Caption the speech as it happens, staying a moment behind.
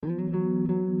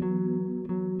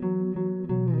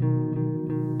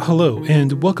Hello,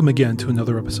 and welcome again to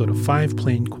another episode of 5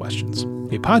 Plain Questions,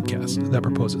 a podcast that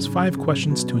proposes 5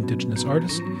 questions to Indigenous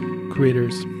artists,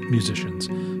 creators, musicians,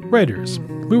 writers,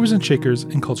 movers and shakers,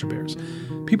 and culture bears,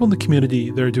 people in the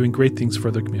community that are doing great things for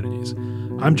their communities.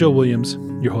 I'm Joe Williams,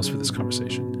 your host for this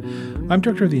conversation. I'm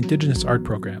director of the Indigenous Art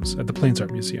Programs at the Plains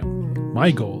Art Museum.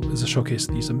 My goal is to showcase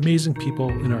these amazing people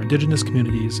in our Indigenous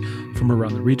communities from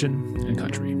around the region and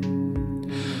country.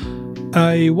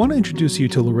 I want to introduce you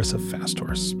to Larissa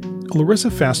FastHorse. Larissa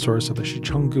FastHorse of the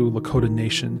Sicangu Lakota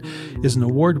Nation is an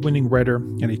award-winning writer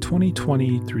and a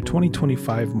 2020 through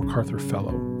 2025 MacArthur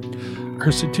Fellow.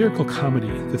 Her satirical comedy,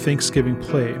 The Thanksgiving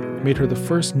Play, made her the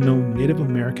first known Native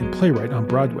American playwright on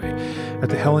Broadway at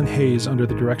the Helen Hayes under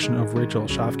the direction of Rachel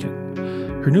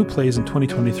Shavkin. Her new plays in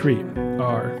 2023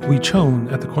 are We Chone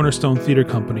at the Cornerstone Theater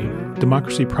Company,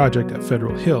 Democracy Project at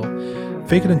Federal Hill,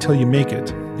 Fake It Until You Make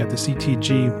It at the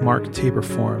CTG Mark Tabor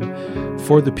Forum,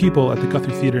 For the People at the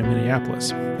Guthrie Theater in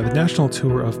Minneapolis, and the national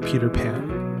tour of Peter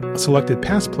Pan. Selected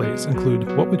past plays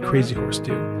include What Would Crazy Horse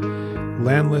Do?,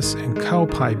 Landless and Cow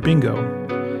Pie Bingo,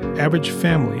 Average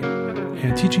Family,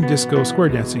 and Teaching Disco Square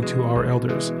Dancing to Our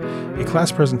Elders, a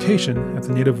class presentation at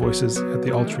the Native Voices at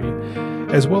the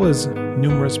Altry, as well as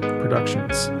numerous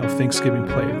productions of Thanksgiving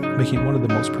Play, making it one of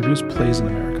the most produced plays in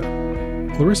America.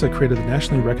 Larissa created the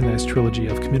nationally recognized trilogy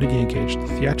of community-engaged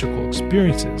theatrical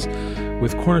experiences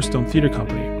with Cornerstone Theater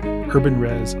Company, Urban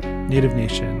Res, Native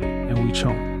Nation, and We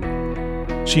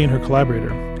Chone. She and her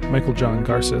collaborator, Michael John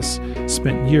Garces,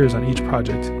 spent years on each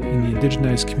project in the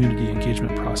indigenized community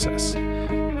engagement process.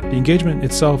 The engagement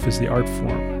itself is the art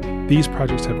form. These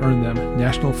projects have earned them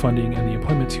national funding and the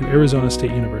appointment to Arizona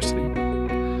State University.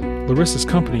 Larissa's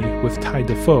company, with Ty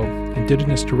Defoe,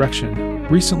 Indigenous Direction,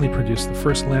 recently produced the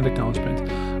first land acknowledgement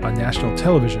on national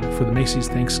television for the Macy's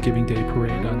Thanksgiving Day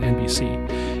Parade on NBC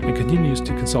and continues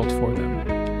to consult for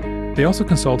them. They also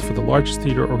consult for the largest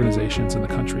theater organizations in the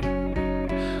country.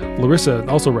 Larissa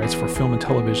also writes for film and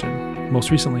television,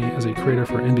 most recently as a creator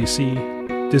for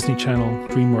NBC, Disney Channel,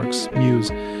 DreamWorks,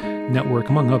 Muse, Network,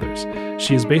 among others.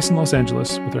 She is based in Los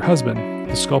Angeles with her husband,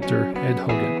 the sculptor Ed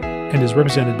Hogan, and is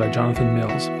represented by Jonathan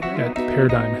Mills at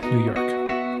Paradigm, New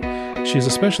York. She is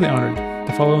especially honored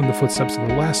to follow in the footsteps of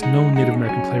the last known Native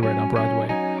American playwright on Broadway,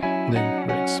 Lynn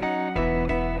Riggs.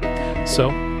 So,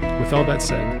 with all that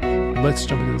said, let's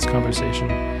jump into this conversation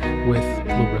with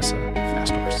Larissa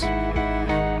FastHorse.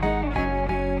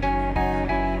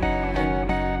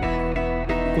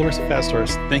 Larissa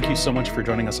FastHorse, thank you so much for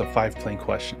joining us on 5 Plain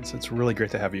Questions. It's really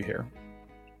great to have you here.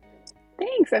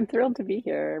 Thanks. I'm thrilled to be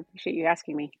here. I appreciate you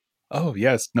asking me. Oh,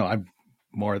 yes. No, I'm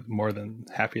more than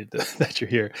happy that you're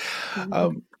here.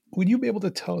 Mm-hmm. Would you be able to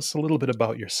tell us a little bit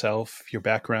about yourself, your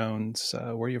background,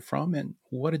 where you're from, and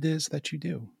what it is that you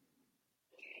do?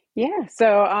 Yeah,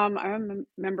 so I'm a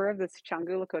member of the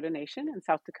Sicangu Lakota Nation in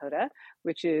South Dakota,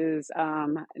 which is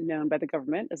known by the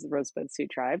government as the Rosebud Sioux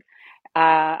Tribe.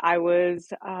 I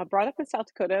was brought up in South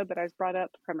Dakota, but I was brought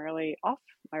up primarily off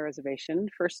my reservation,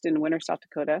 first in Winter, South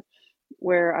Dakota,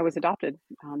 where I was adopted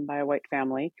by a white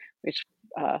family, which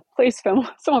plays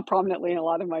somewhat prominently in a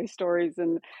lot of my stories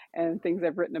and things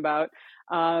I've written about.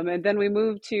 And then we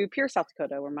moved to Pierre, South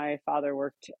Dakota, where my father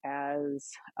worked as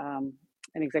an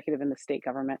executive in the state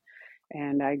government.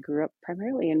 And I grew up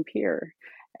primarily in Pierre.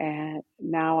 And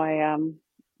now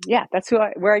that's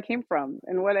where I came from.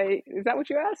 And is that what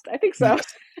you asked? I think so.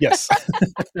 Yes.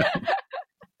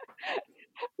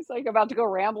 It's like about to go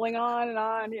rambling on and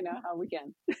on, how we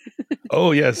can.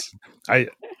 Oh, yes. I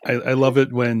love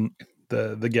it when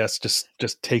the guest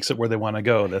just takes it where they want to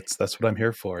go. That's what I'm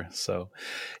here for. So,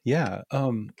 yeah.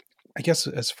 I guess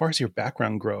as far as your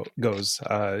background goes,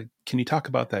 can you talk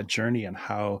about that journey and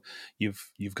how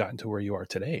you've gotten to where you are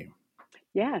today?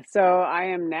 Yeah, so I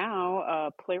am now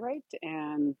a playwright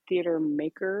and theater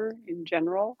maker in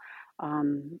general.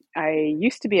 I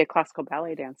used to be a classical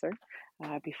ballet dancer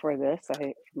before this.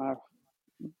 From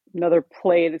another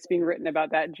play that's being written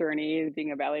about that journey,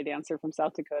 being a ballet dancer from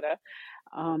South Dakota.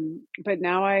 But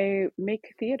now I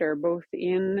make theater both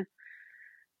in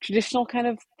traditional kind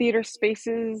of theater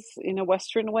spaces in a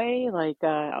Western way, like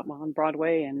on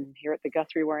Broadway and here at the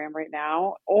Guthrie where I am right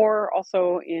now, or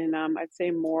also in, I'd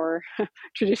say, more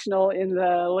traditional in the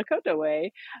Lakota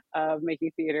way of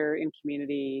making theater in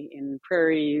community, in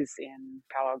prairies, in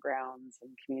powwow grounds,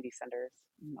 and community centers,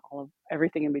 and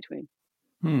everything in between.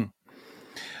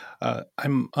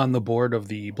 I'm on the board of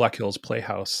the Black Hills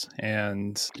Playhouse,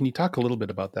 and can you talk a little bit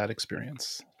about that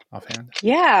experience offhand?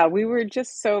 Yeah, we were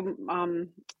just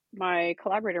my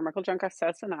collaborator, Michael John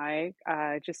Garces, and I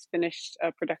just finished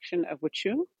a production of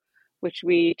Wachoo, which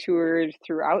we toured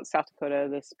throughout South Dakota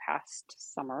this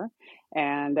past summer.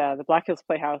 And the Black Hills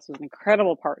Playhouse was an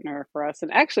incredible partner for us.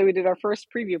 And actually, we did our first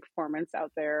preview performance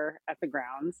out there at the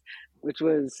grounds, which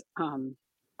was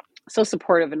so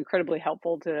supportive and incredibly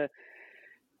helpful to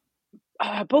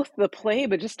both the play,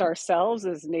 but just ourselves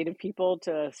as Native people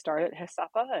to start at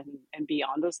Hesapa and be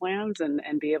on those lands and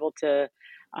be able to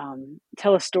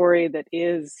tell a story that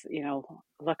is,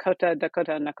 Lakota,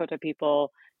 Dakota, and Nakota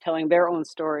people telling their own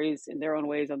stories in their own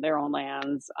ways on their own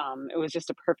lands. It was just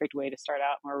a perfect way to start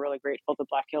out. And we're really grateful to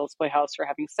Black Hills Playhouse for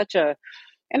having such an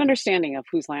understanding of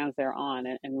whose lands they're on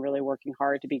and really working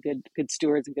hard to be good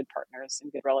stewards and good partners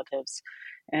and good relatives.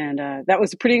 And that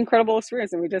was a pretty incredible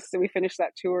experience. And we finished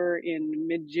that tour in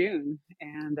mid-June,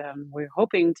 and we're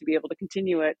hoping to be able to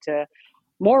continue it to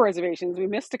more reservations. We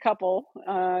missed a couple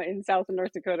in South and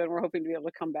North Dakota, and we're hoping to be able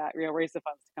to come back, raise the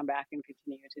funds to come back and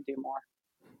continue to do more.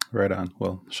 Right on.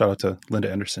 Well, shout out to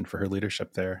Linda Anderson for her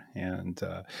leadership there. And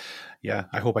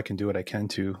I hope I can do what I can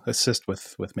to assist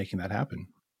with making that happen.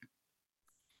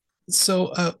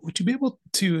 So would you be able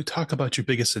to talk about your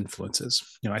biggest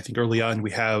influences? I think early on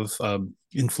we have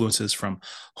influences from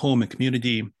home and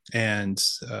community. And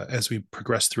as we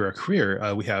progress through our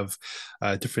career, we have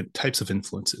different types of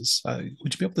influences.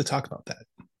 Would you be able to talk about that?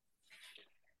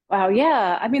 Wow.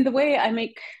 Yeah. I mean, the way I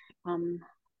make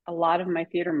a lot of my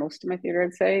theater, most of my theater,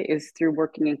 I'd say, is through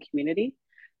working in community.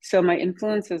 So my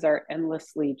influences are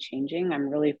endlessly changing. I'm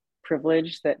really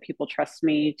privileged that people trust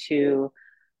me to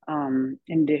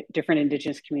in different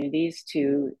Indigenous communities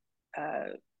to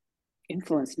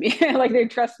influence me. Like they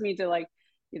trust me to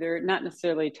either not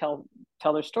necessarily tell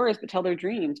their stories, but tell their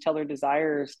dreams, tell their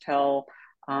desires, tell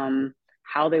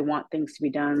how they want things to be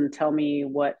done, tell me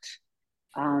what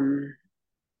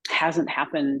hasn't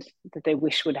happened that they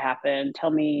wish would happen, tell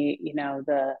me,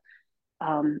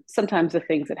 sometimes the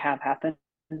things that have happened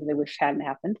they wish hadn't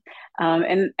happened.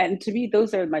 And to me,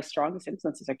 those are my strongest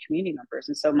influences are community members.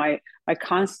 And so my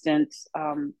constant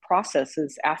process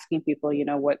is asking people,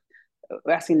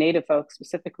 asking Native folks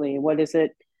specifically, what is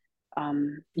it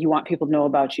you want people to know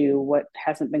about you? What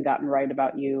hasn't been gotten right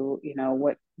about you?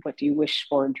 What do you wish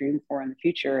for and dream for in the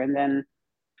future? And then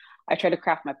I try to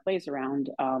craft my plays around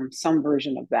some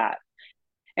version of that.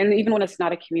 And even when it's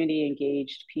not a community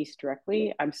engaged piece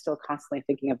directly, I'm still constantly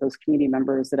thinking of those community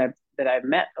members that I've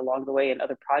met along the way in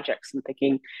other projects and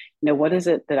thinking, what is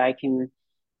it that I can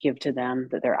give to them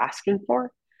that they're asking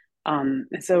for? And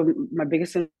so my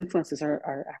biggest influences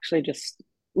are actually just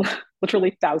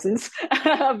literally thousands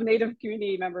of Native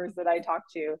community members that I talk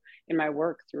to in my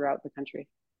work throughout the country.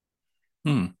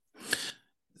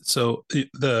 So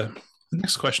the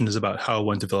next question is about how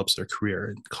one develops their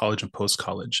career in college and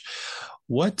post-college.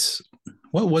 What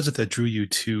was it that drew you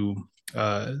to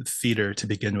theater to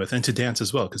begin with, and to dance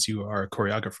as well, because you are a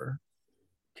choreographer?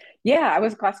 Yeah, I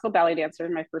was a classical ballet dancer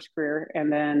in my first career,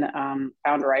 and then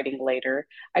found writing later.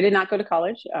 I did not go to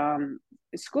college.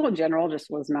 School in general just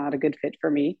was not a good fit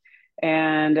for me.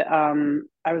 And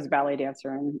I was a ballet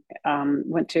dancer and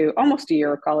went to almost a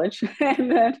year of college.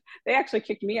 And then they actually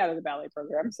kicked me out of the ballet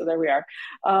program. So there we are.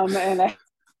 And I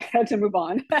had to move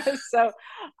on. So,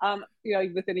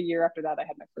 within a year after that, I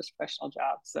had my first professional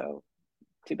job. So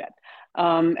too bad.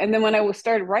 And then when I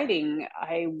started writing,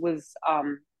 I was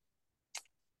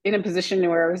in a position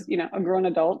where I was, a grown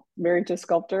adult, married to a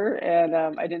sculptor, and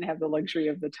I didn't have the luxury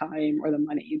of the time or the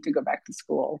money to go back to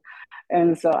school.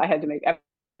 And so I've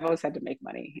always had to make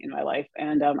money in my life,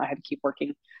 and I had to keep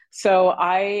working. So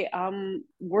I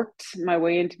worked my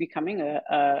way into becoming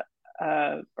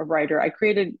a writer.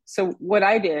 So what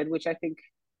I did, which I think,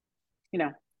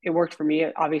 it worked for me.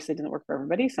 It obviously didn't work for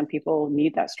everybody. Some people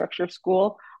need that structure of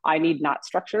school. I need not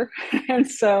structure. And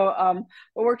so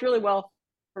what worked really well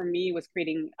for me was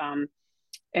creating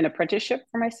an apprenticeship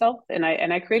for myself. And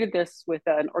I created this with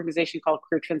an organization called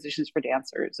Career Transitions for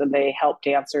Dancers. And they help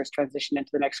dancers transition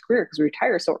into the next career because we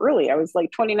retire so early. I was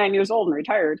like 29 years old and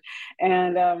retired.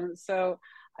 And so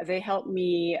they helped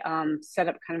me set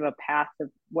up kind of a path of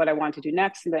what I want to do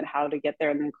next, and then how to get there,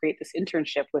 and then create this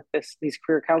internship with these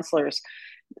career counselors.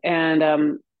 And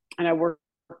I worked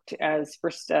as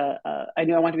first, I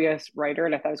knew I wanted to be a writer,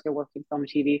 and I thought I was going to work in film and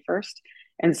TV first.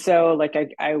 And so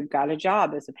I got a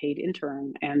job as a paid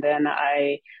intern. And then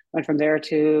I went from there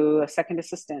to a second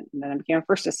assistant, and then I became a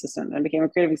first assistant, and then I became a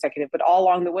creative executive, but all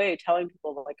along the way telling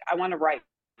people I want to write.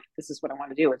 This is what I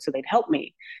want to do. And so they'd help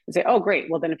me and say, oh, great.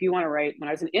 Well, then if you want to write, when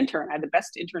I was an intern, I had the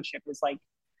best internship. It was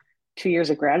 2 years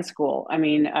of grad school. I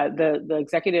mean, the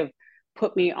executive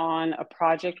put me on a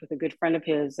project with a good friend of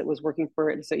his that was working for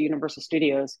at Universal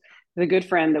Studios, the good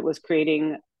friend that was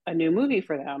creating a new movie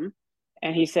for them.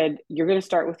 And he said, you're going to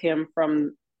start with him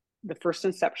from the first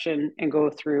inception and go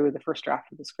through the first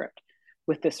draft of the script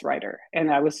with this writer.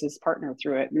 And I was his partner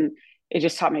through it. And it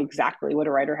just taught me exactly what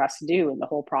a writer has to do and the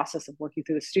whole process of working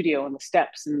through the studio and the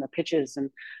steps and the pitches.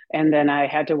 And then I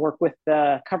had to work with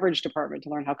the coverage department to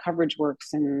learn how coverage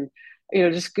works and,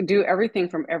 just do everything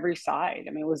from every side.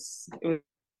 I mean, it was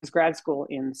grad school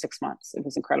in 6 months. It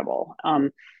was incredible.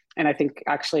 And I think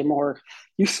actually more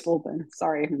useful than,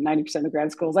 90% of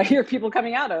grad schools I hear people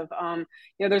coming out of.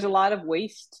 There's a lot of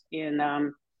waste in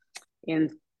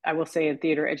I will say in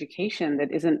theater education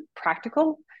that isn't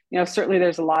practical. Certainly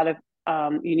there's a lot of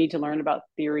you need to learn about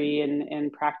theory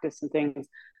and practice and things,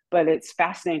 but it's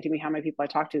fascinating to me how many people I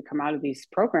talk to come out of these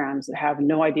programs that have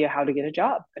no idea how to get a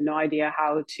job and no idea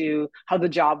how the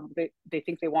job they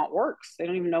think they want works. They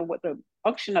don't even know what the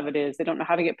function of it is. They don't know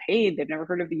how to get paid. They've never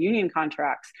heard of the union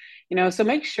contracts. So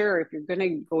make sure if you're going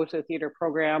to go to a theater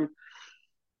program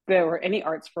or any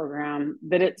arts program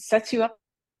that it sets you up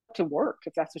to work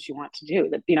if that's what you want to do.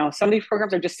 That some of these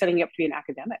programs are just setting you up to be an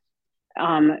academic.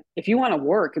 If you want to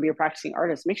work and be a practicing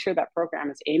artist, make sure that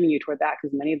program is aiming you toward that,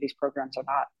 because many of these programs are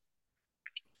not.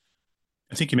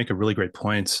 I think you make a really great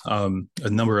point. A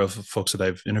number of folks that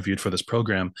I've interviewed for this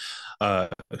program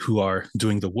who are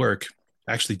doing the work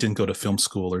actually didn't go to film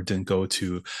school or didn't go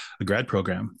to a grad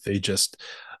program. They just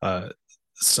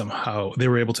somehow they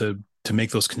were able to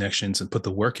make those connections and put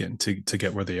the work in to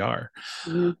get where they are.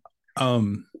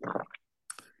 Mm-hmm.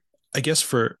 I guess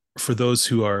for those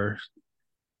who are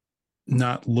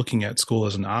not looking at school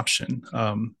as an option,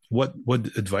 what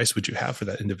advice would you have for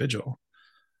that individual?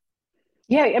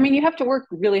 Yeah, I mean, you have to work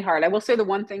really hard. I will say the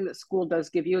one thing that school does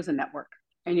give you is a network.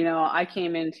 And, I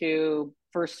came into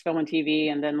first film and TV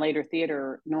and then later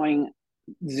theater knowing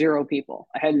zero people.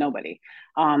 I had nobody.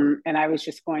 And I was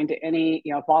just going to any,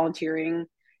 volunteering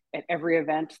at every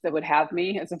event that would have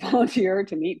me as a volunteer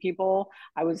to meet people.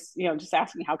 I was, just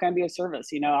asking, how can I be of service?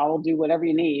 I will do whatever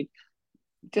you need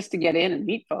just to get in and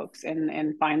meet folks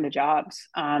and find the jobs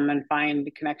and find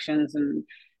the connections and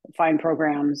find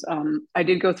programs. I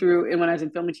did go through, and when I was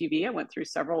in film and TV, I went through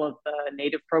several of the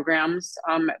native programs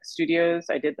at studios.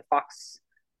 I did the Fox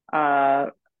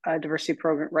diversity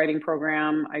program, writing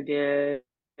program. I did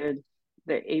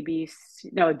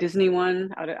the Disney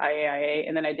one out at IAIA,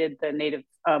 and then I did the native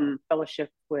fellowship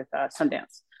with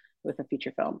Sundance with a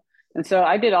feature film. And so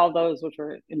I did all those, which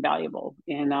were invaluable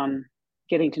in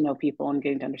getting to know people and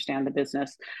getting to understand the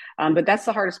business. But that's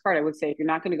the hardest part, I would say. If you're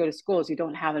not going to go to schools, you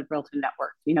don't have a built-in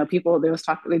network. People,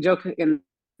 they joke in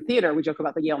theater, we joke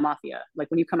about the Yale Mafia.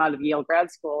 Like when you come out of Yale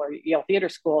grad school or Yale theater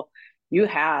school, you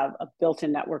have a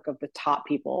built-in network of the top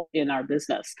people in our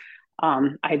business.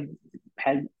 I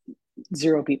had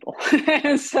zero people.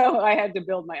 So I had to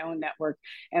build my own network,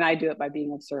 and I do it by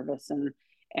being of service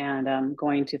and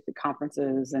going to the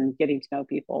conferences and getting to know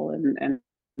people and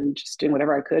just doing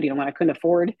whatever I could. When I couldn't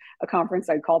afford a conference,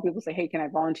 I'd call people and say, hey, can I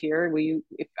volunteer? Will you,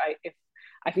 if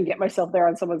I can get myself there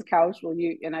on someone's couch,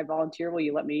 and I volunteer, will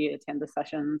you let me attend the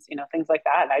sessions? Things like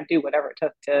that. And I'd do whatever it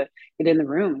took to get in the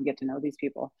room and get to know these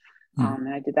people.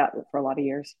 And I did that for a lot of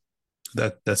years.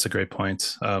 That's a great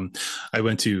point. I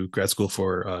went to grad school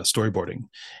for storyboarding,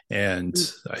 and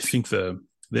I think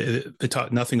they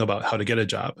taught nothing about how to get a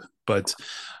job, but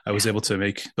I was able to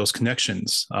make those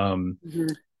connections.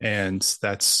 And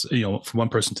that's, from one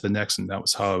person to the next. And that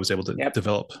was how I was able to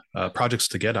develop projects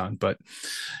to get on. But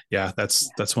yeah,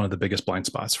 that's one of the biggest blind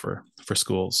spots for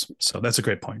schools. So that's a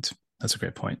great point.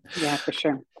 Yeah, for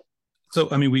sure. So,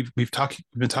 I mean, we've been talking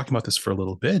about this for a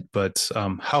little bit, but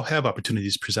how have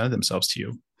opportunities presented themselves to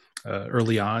you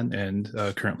early on and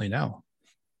currently now?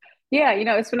 Yeah,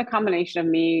 it's been a combination of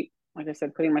me, like I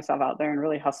said, putting myself out there and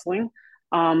really hustling.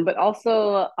 But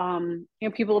also,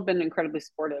 people have been incredibly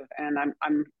supportive, and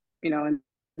I'm in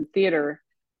theater,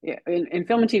 in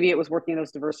film and TV, it was working in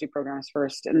those diversity programs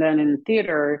first, and then in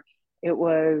theater, it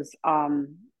was,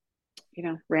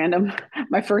 random.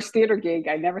 My first theater gig,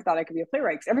 I never thought I could be a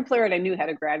playwright, because every playwright I knew had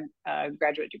a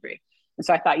graduate degree, and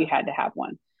so I thought you had to have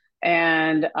one.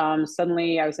 And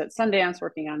suddenly, I was at Sundance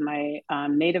working on my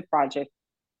native project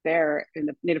there in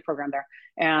the native program there.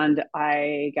 And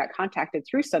I got contacted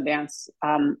through Sundance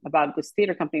about this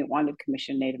theater company that wanted to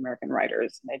commission Native American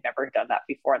writers. And they'd never done that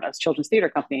before. And that's Children's Theater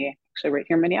Company, actually right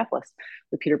here in Minneapolis,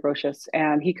 with Peter Brocious.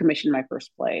 And he commissioned my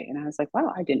first play. And I was like,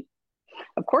 wow,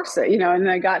 of course, and then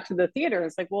I got to the theater.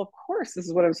 It's like, well, of course, this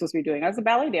is what I'm supposed to be doing. I was a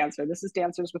ballet dancer. This is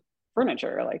dancers with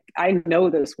furniture. Like, I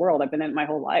know this world. I've been in it my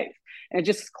whole life. And it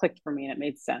just clicked for me, and it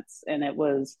made sense. And it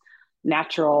was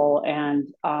natural. And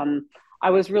I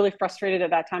was really frustrated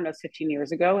at that time. That was 15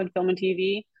 years ago in film and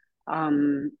TV.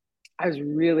 I was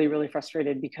really, really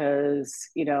frustrated because,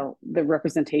 the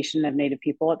representation of Native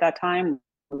people at that time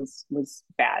was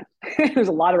bad. There was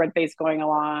a lot of red face going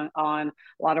on, a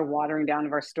lot of watering down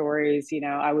of our stories.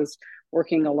 I was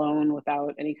working alone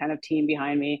without any kind of team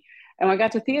behind me. And when I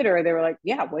got to theater, they were like,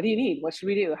 "Yeah, what do you need? What should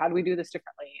we do? How do we do this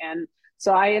differently?" And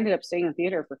so I ended up staying in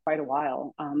theater for quite a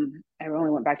while. I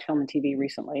only went back to film and TV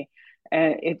recently,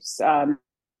 and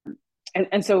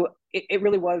so it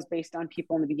really was based on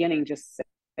people in the beginning just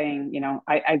saying,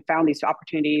 I found these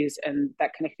opportunities and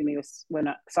that connected me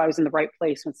so I was in the right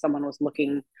place when someone was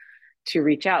looking to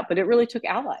reach out. But it really took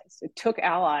allies. It took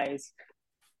allies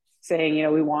saying,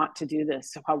 we want to do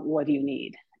this. So what do you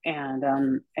need? And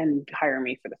hire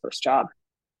me for the first job.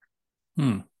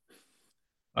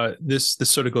 This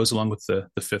sort of goes along with the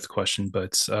fifth question,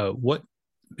 but what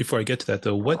before I get to that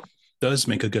though, what does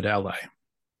make a good ally?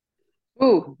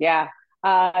 Ooh, yeah.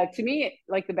 To me,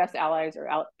 like the best allies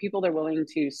are people that are willing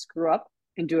to screw up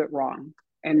and do it wrong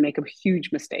and make a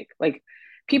huge mistake. Like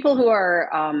people who are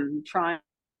trying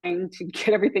to get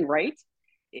everything right.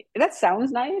 That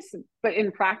sounds nice, but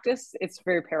in practice, it's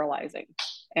very paralyzing,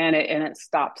 and it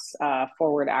stops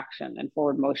forward action and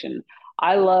forward motion.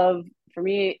 I love, for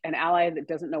me, an ally that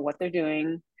doesn't know what they're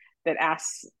doing, that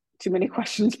asks too many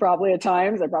questions probably at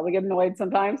times. I probably get annoyed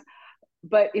sometimes,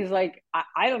 but is like,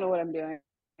 I don't know what I'm doing.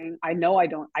 I know I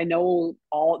don't. I know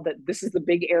all that this is the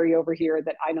big area over here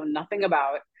that I know nothing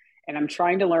about, and I'm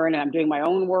trying to learn and I'm doing my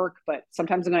own work, but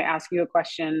sometimes I'm going to ask you a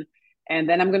question and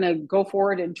then I'm going to go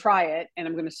forward and try it and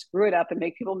I'm going to screw it up and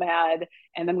make people mad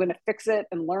and I'm going to fix it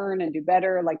and learn and do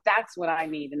better. Like that's what I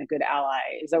need in a good ally,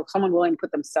 is someone willing to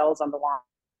put themselves on the line.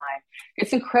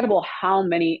 It's incredible how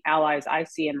many allies I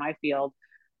see in my field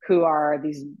who are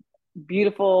these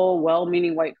beautiful,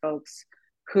 well-meaning white folks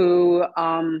who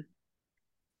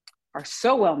are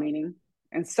so well-meaning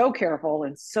and so careful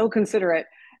and so considerate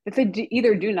that they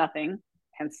either do nothing,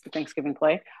 hence the Thanksgiving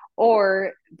play,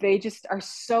 or they just are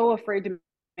so afraid to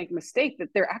make a mistake that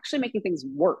they're actually making things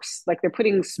worse. Like they're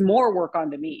putting more work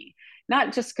onto me,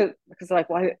 not just because they're like,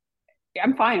 well,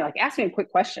 I'm fine. Like, ask me a quick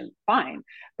question, fine.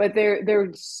 But they're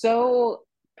so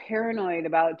paranoid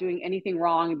about doing anything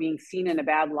wrong and being seen in a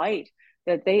bad light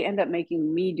that they end up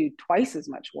making me do twice as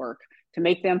much work to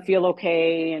make them feel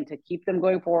okay and to keep them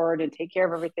going forward and take care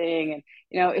of everything.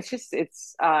 And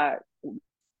it's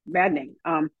maddening.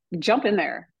 Jump in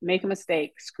there, make a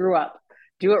mistake, screw up,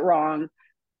 do it wrong,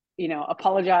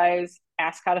 apologize,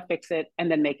 ask how to fix it, and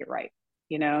then make it right.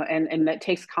 And that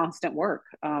takes constant work.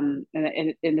 And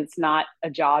it's not a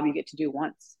job you get to do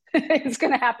once. It's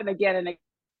going to happen again and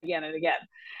again and again.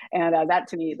 And that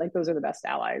to me, like those are the best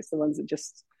allies, the ones that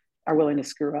just are willing to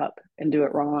screw up and do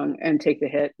it wrong and take the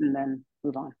hit and then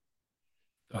move on.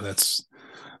 Oh, that's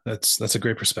a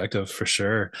great perspective for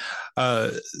sure.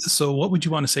 So what would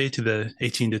you want to say to the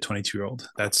 18 to 22-year-old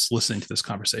that's listening to this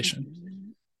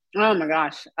conversation? Oh my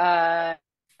gosh.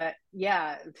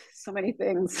 Yeah, so many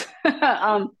things.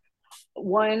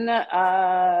 One,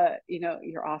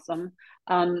 you're awesome.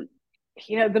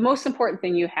 The most important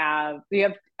thing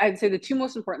I'd say the two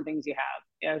most important things you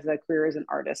have as a career as an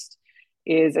artist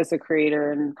is as a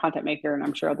creator and content maker, and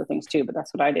I'm sure other things too, but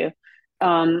that's what I do,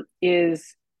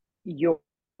 is your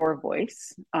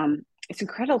voice. It's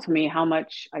incredible to me how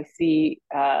much I see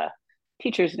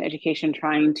teachers in education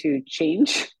trying to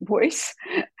change voice.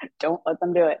 Don't let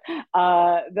them do it.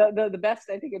 The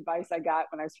best, I think, advice I got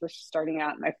when I was first starting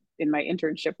out in my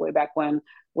internship way back when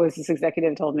was this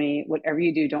executive told me, whatever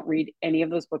you do, don't read any of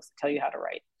those books that tell you how to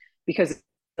write, because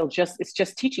it's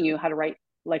just teaching you how to write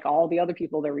like all the other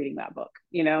people that are reading that book,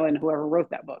 and whoever wrote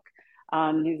that book.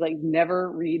 He's like,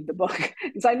 never read the book.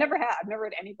 So I've never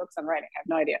read any books on writing. I have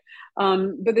no idea.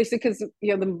 But they said, because,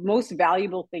 the most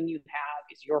valuable thing you have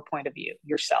is your point of view,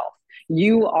 yourself.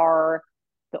 You are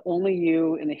the only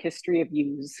you in the history of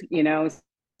yous,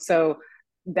 So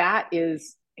that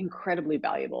is incredibly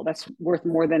valuable. That's worth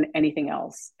more than anything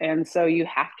else. And so you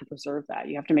have to preserve that.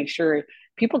 You have to make sure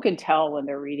people can tell when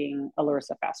they're reading a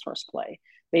Larissa FastHorse play.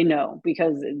 They know,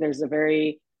 because there's a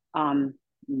very,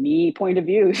 me point of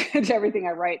view to everything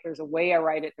I write. There's a way I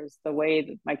write it. There's the way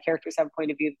that my characters have a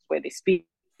point of view, the way they speak.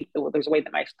 There's a way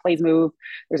that my plays move.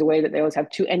 There's a way that they always have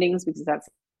two endings, because that's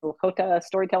Lakota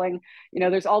storytelling.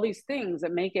 There's all these things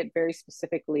that make it very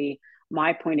specifically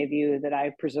my point of view that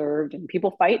I've preserved, and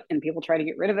people fight and people try to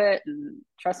get rid of it. And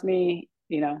trust me,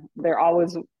 they're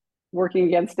always working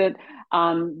against it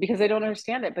because they don't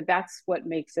understand it. But that's what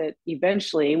makes it,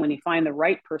 eventually, when you find the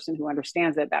right person who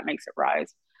understands it, that makes it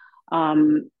rise.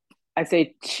 I'd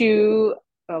say I'm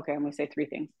going to say three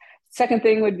things. Second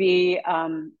thing would be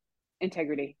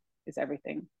integrity is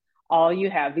everything. All you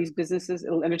have, these businesses,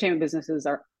 entertainment businesses,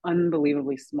 are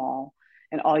unbelievably small,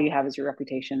 and all you have is your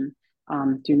reputation.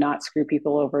 Do not screw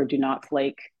people over. Do not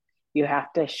flake. You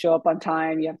have to show up on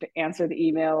time. You have to answer the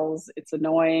emails. It's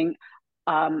annoying.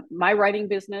 My writing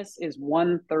business is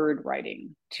 1/3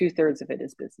 writing, 2/3 of it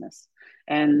is business,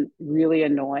 and really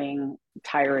annoying,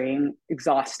 tiring,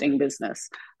 exhausting business.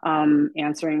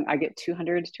 Answering, I get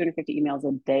 200 to 250 emails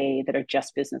a day that are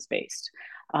just business based.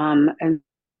 And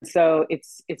so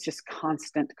it's just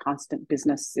constant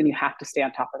business, and you have to stay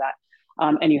on top of that.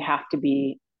 And you have to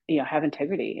be, have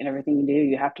integrity in everything you do.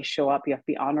 You have to show up. You have to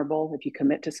be honorable. If you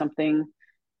commit to something,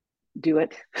 do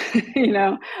it.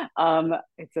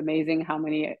 It's amazing how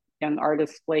many young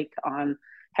artists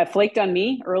have flaked on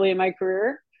me early in my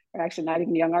career. Or actually, not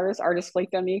even young artists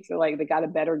flaked on me because like they got a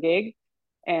better gig,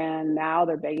 and now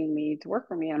they're begging me to work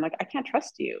for me. And I'm like, I can't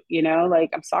trust you.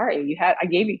 Like, I'm sorry. I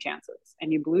gave you chances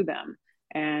and you blew them.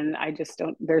 And I just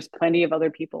don't. There's plenty of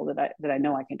other people that I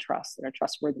know I can trust, that are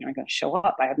trustworthy and are going to show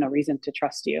up. I have no reason to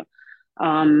trust you.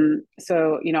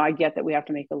 So I get that we have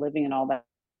to make a living and all that,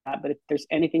 but if there's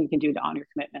anything you can do to honor your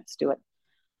commitments, do it.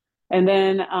 And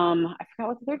then I forgot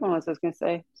what the third one was I was going to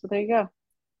say. So there you go.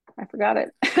 I forgot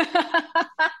it.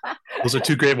 Those are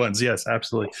two great ones. Yes,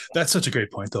 absolutely. That's such a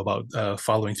great point, though, about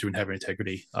following through and having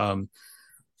integrity.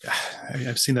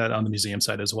 I've seen that on the museum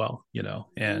side as well,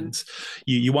 and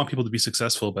you want people to be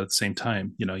successful, but at the same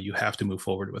time, you have to move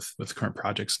forward with current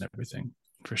projects and everything,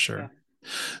 for sure. Yeah.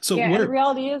 So and the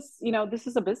reality is, this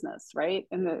is a business, right?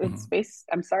 And it's based,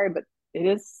 I'm sorry, but it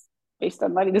is based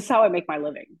on money. This is how I make my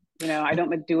living. I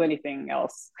don't do anything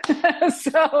else.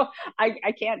 So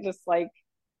I can't just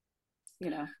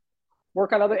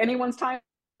work on anyone's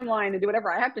timeline and do whatever.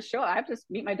 I have to show, I have to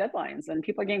meet my deadlines, and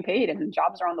people are getting paid and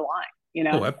jobs are on the line,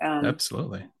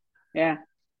 absolutely. Yeah.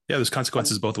 There's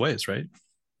consequences both ways, right?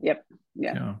 Yep.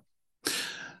 Yeah.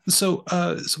 So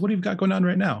what do you got going on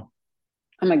right now?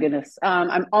 Oh my goodness.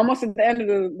 I'm almost at the end of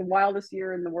the wildest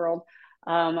year in the world.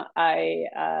 I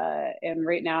am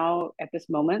right now at this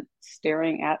moment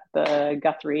staring at the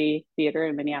Guthrie Theater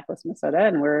in Minneapolis, Minnesota,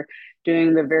 and we're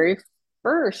doing the very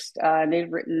first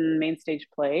native written main stage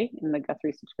play in the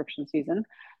Guthrie subscription season.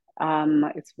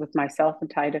 It's with myself and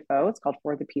Ty Defoe. It's called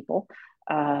For the People.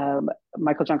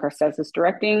 Michael John Carstens is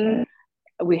directing.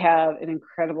 We have an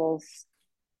incredible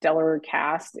stellar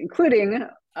cast, including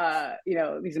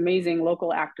these amazing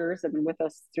local actors that have been with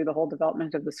us through the whole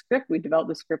development of the script. We developed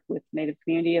the script with Native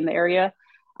community in the area,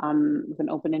 with an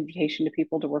open invitation to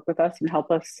people to work with us and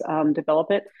help us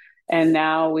develop it. And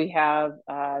now we have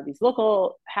half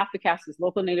the cast is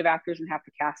local Native actors, and half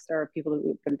the cast are people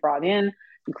who've been brought in,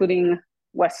 including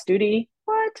Wes Studi,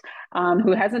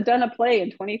 who hasn't done a play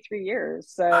in 23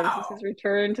 years. So This is his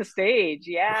return to stage.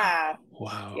 Yeah.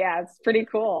 Wow. Yeah, it's pretty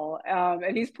cool.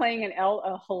 And he's playing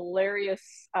a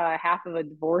hilarious half of a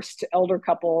divorced elder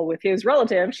couple with his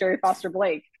relative, Sherry Foster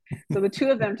Blake. So the two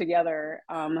of them together,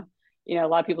 a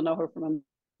lot of people know her from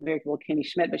very cool Kenny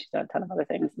Schmidt, but she's done a ton of other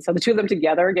things. And so the two of them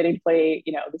together getting to play,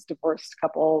 this divorced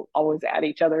couple always at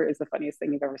each other is the funniest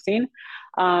thing you've ever seen.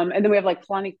 And then we have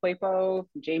Kalani Kwepo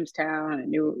from Jamestown and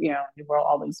New World,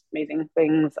 all these amazing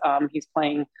things. He's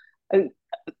playing.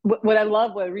 What I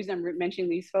love, the reason I'm mentioning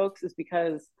these folks is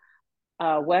because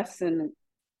Wes and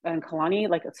Kalani,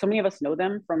 so many of us know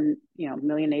them from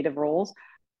Million Native roles,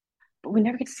 but we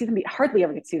never get to see them hardly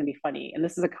ever get to see them be funny. And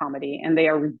this is a comedy, and they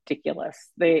are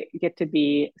ridiculous. They get to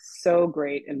be so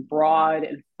great and broad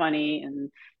and funny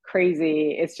and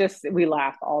crazy. It's just, we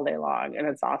laugh all day long, and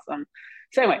it's awesome.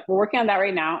 So anyway, we're working on that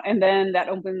right now. And then that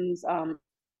opens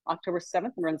October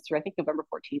 7th and runs through, I think, November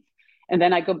 14th. And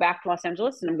then I go back to Los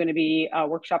Angeles, and I'm going to be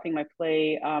workshopping my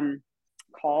play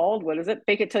called, what is it?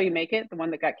 Fake It Till You Make It, the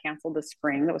one that got canceled this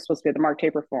spring that was supposed to be at the Mark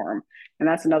Taper Forum. And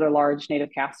that's another large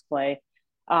Native cast play.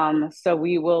 So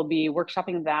we will be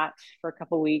workshopping that for a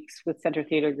couple of weeks with Center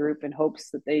Theater Group in hopes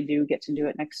that they do get to do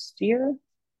it next year.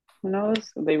 Who knows?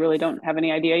 They really don't have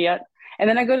any idea yet. And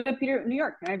then I go to New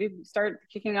York, and I do start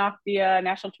kicking off the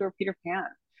national tour of Peter Pan.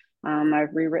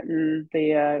 I've rewritten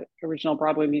the original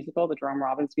Broadway musical, the Jerome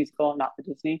Robbins musical, not the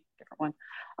Disney, different one.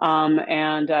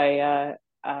 And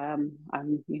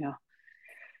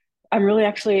I'm really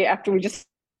actually, after we just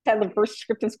had the first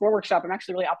script and score workshop, I'm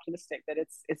actually really optimistic that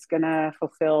it's gonna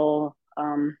fulfill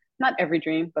not every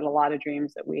dream, but a lot of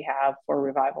dreams that we have for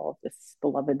revival of this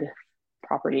beloved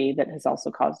property that has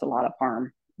also caused a lot of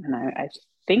harm. And I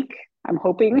think, I'm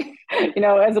hoping,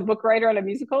 as a book writer on a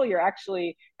musical, you're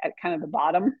actually at kind of the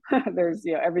bottom. There's,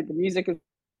 the music is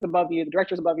above you, the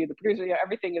director's above you, the producer,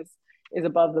 everything is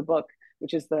above the book,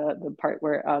 which is the part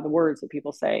where the words that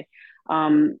people say.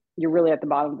 You're really at the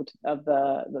bottom of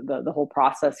the whole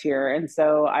process here. And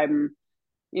so I'm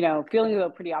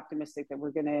feeling pretty optimistic that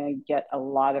we're going to get a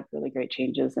lot of really great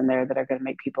changes in there that are going to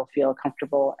make people feel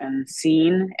comfortable and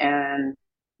seen, and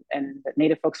that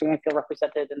Native folks are going to feel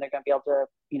represented, and they're going to be able to,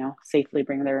 safely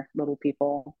bring their little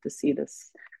people to see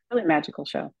this really magical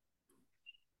show.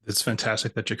 It's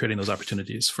fantastic that you're creating those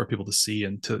opportunities for people to see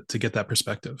and to get that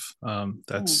perspective.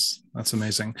 That's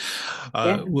amazing.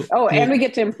 And we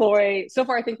get to employ, so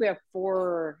far I think we have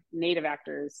 4 Native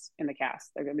actors in the cast.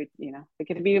 They're going to be, they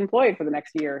get to be employed for the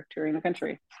next year touring the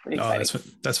country. Pretty exciting.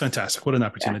 That's fantastic. What an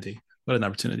opportunity. Yeah. What an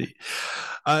opportunity.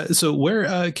 So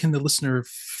where can the listener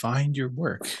find your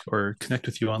work or connect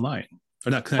with you online?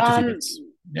 Or not connect with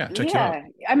you, but check you out.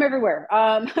 I'm everywhere.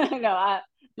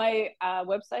 My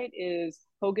website is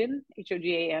Hogan,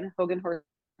 Hogan,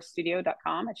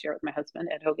 HoganHorseStudio.com. I share it with my husband,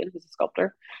 Ed Hogan, who's a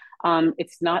sculptor.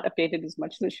 It's not updated as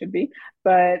much as it should be,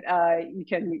 but you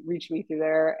can reach me through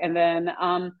there. And then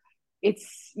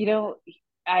it's,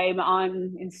 I'm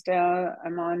on Insta,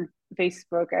 I'm on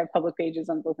Facebook. I have public pages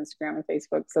on both Instagram and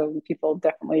Facebook. So people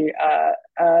definitely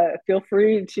feel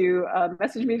free to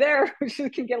message me there, which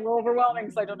can get a little overwhelming.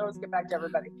 So I don't know how to get back to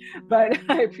everybody. But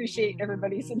I appreciate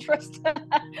everybody's interest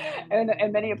and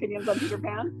many opinions on Peter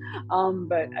Pan.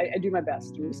 But I do my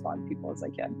best to respond to people as I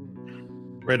can.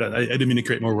 Right on. I didn't mean to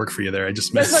create more work for you there. I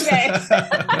just missed. That's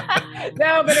okay.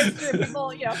 No, but it's true.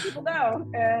 People know,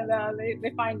 and they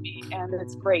find me, and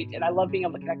it's great. And I love being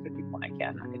able to connect with people when I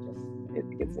can. It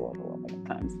gets a little overwhelming at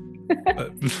times.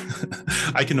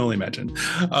 I can only imagine.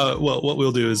 Well, what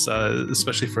we'll do is,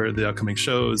 especially for the upcoming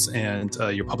shows and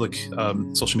your public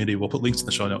social media, we'll put links in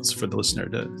the show notes for the listener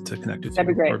to connect with you. That'd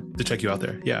be great. Or to check you out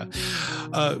there. Yeah.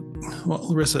 Well,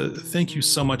 Larissa, thank you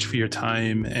so much for your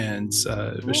time and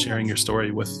sharing your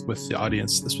story with the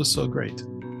audience. This was so great.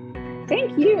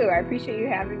 Thank you. I appreciate you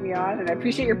having me on, and I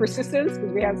appreciate your persistence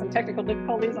because we had some technical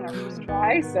difficulties on our first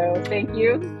try. So thank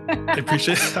you. I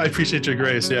appreciate your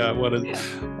grace. Yeah.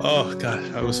 Oh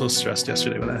God, I was so stressed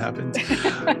yesterday when that happened.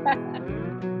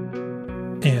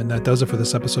 And that does it for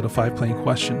this episode of 5 Plain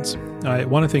Questions. I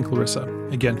want to thank Larissa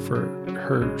again for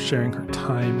her sharing her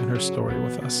time and her story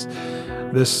with us.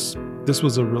 This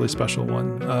was a really special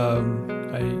one.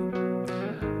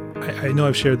 I know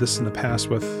I've shared this in the past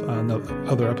with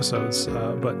other episodes,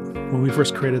 but when we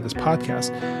first created this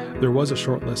podcast, there was a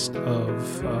short list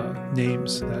of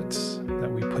names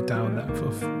that we put down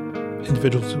of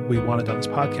individuals we wanted on this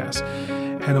podcast.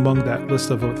 And among that list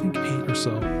of, I think, 8 or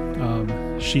so,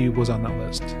 she was on that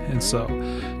list. And so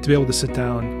to be able to sit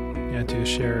down and to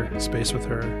share space with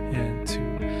her and to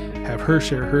have her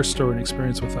share her story and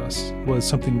experience with us was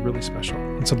something really special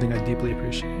and something I deeply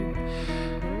appreciate.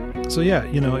 So yeah,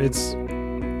 it's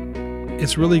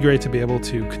really great to be able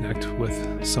to connect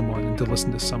with someone and to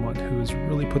listen to someone who's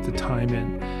really put the time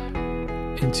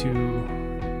into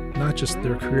not just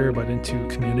their career, but into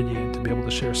community, and to be able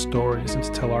to share stories and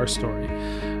to tell our story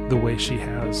the way she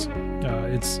has.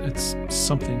 It's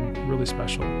something really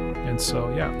special. And so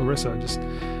yeah, Larissa, just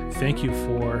thank you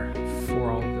for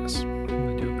all of this. I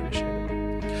really do appreciate it.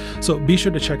 So be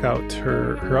sure to check out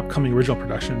her upcoming original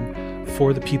production,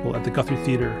 For the People, at the Guthrie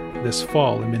Theater this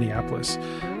fall in Minneapolis.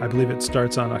 I believe it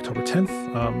starts on October 10th.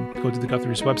 Go to the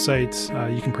Guthrie's website.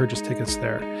 You can purchase tickets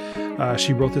there.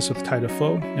 She wrote this with Ty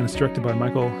Defoe, and it's directed by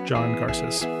Michael John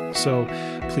Garces. So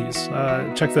please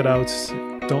check that out.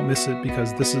 Don't miss it,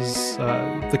 because this is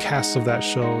the cast of that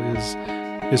show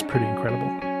is pretty incredible.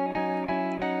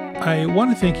 I want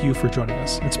to thank you for joining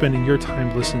us and spending your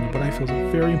time listening to what I feel is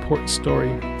a very important story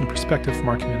and perspective from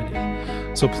our community.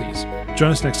 So please,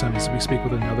 join us next time as we speak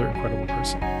with another incredible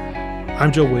person.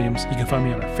 I'm Joe Williams. You can find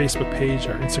me on our Facebook page,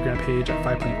 our Instagram page at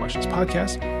 5 Plain Questions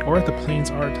Podcast, or at the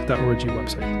plainsart.org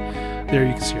website. There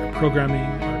you can see our programming,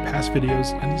 our past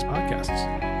videos, and these podcasts.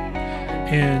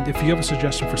 And if you have a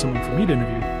suggestion for someone for me to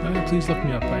interview, please look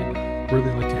me up. I'd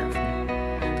really like to hear from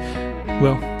you.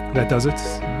 Well, that does it.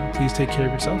 Please take care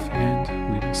of yourself, and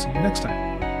we will see you next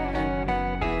time.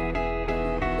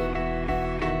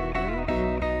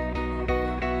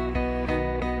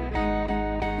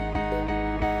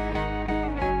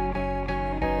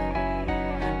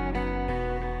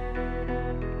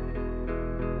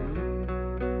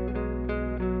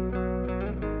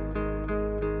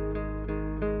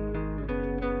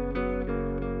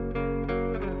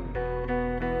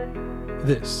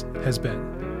 This has been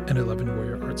an 11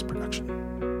 Warrior Arts production.